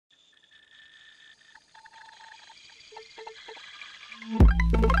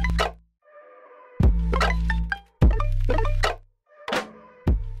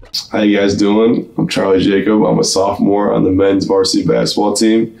How you guys doing? I'm Charlie Jacob. I'm a sophomore on the men's varsity basketball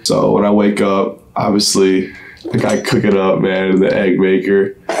team. So when I wake up, obviously, I cook it up, man, in the egg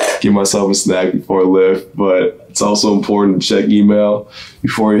maker. Give myself a snack before a lift, but it's also important to check email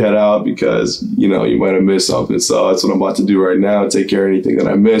before you head out because, you know, you might have missed something. So that's what I'm about to do right now, take care of anything that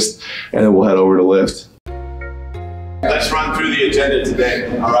I missed, and then we'll head over to lift. Let's run through the agenda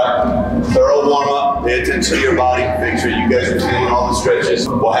today, all right? Thorough warm-up, pay attention to your body, make sure you guys are feeling all the stretches.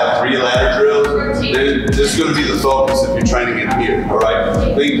 We'll have 3 ladder drills. Then this is gonna be the focus if you're trying to get here, all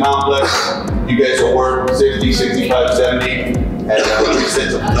right? Clean complex, you guys will work 60, 65, 70, at 3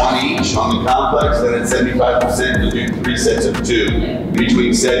 sets of 1 each on the complex, then at 75%, you'll do 3 sets of 2.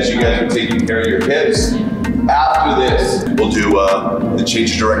 Between sets, you guys are taking care of your hips. After this, we'll do the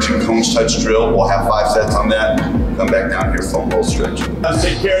change of direction cones touch drill. We'll have 5 sets on that. Come back down here, foam roll stretch. Let's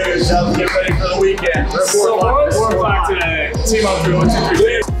take care of yourselves. Get ready for the weekend. We're 4 o'clock today. Team up through 1, 2,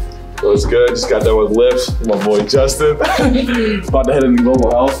 3. What's good? Just got done with lifts. My boy Justin. About to head into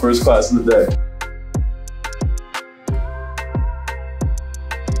global health, first class of the day.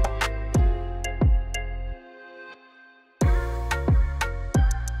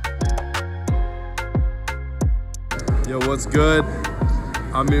 Yo, what's good?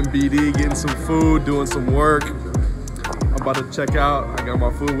 I'm in BD getting some food, doing some work. I'm about to check out. I got my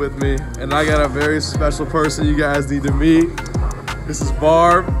food with me. And I got a very special person you guys need to meet. This is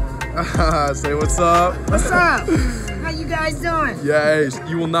Barb. Say what's up. What's up? How you guys doing? Yeah, hey,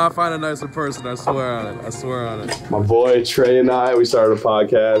 you will not find a nicer person, I swear on it. I swear on it. My boy Trey and I, we started a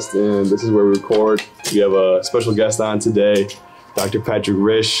podcast and this is where we record. We have a special guest on today, Dr. Patrick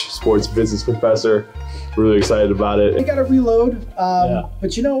Risch, sports business professor. Really excited about it. I gotta reload,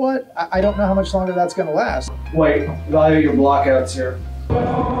 but you know what? I don't know how much longer that's gonna last. Wait, evaluate your blockouts here.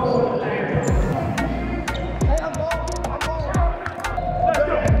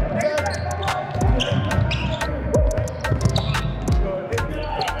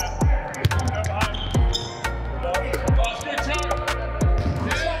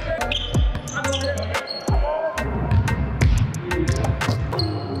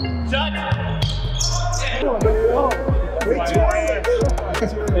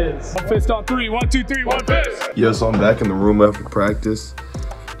 One fist on 3, 1, 2, 3, 1 fist. Yeah, so I'm back in the room after practice.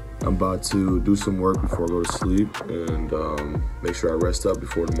 I'm about to do some work before I go to sleep and make sure I rest up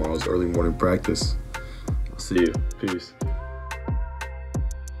before tomorrow's early morning practice. I'll see you. Peace.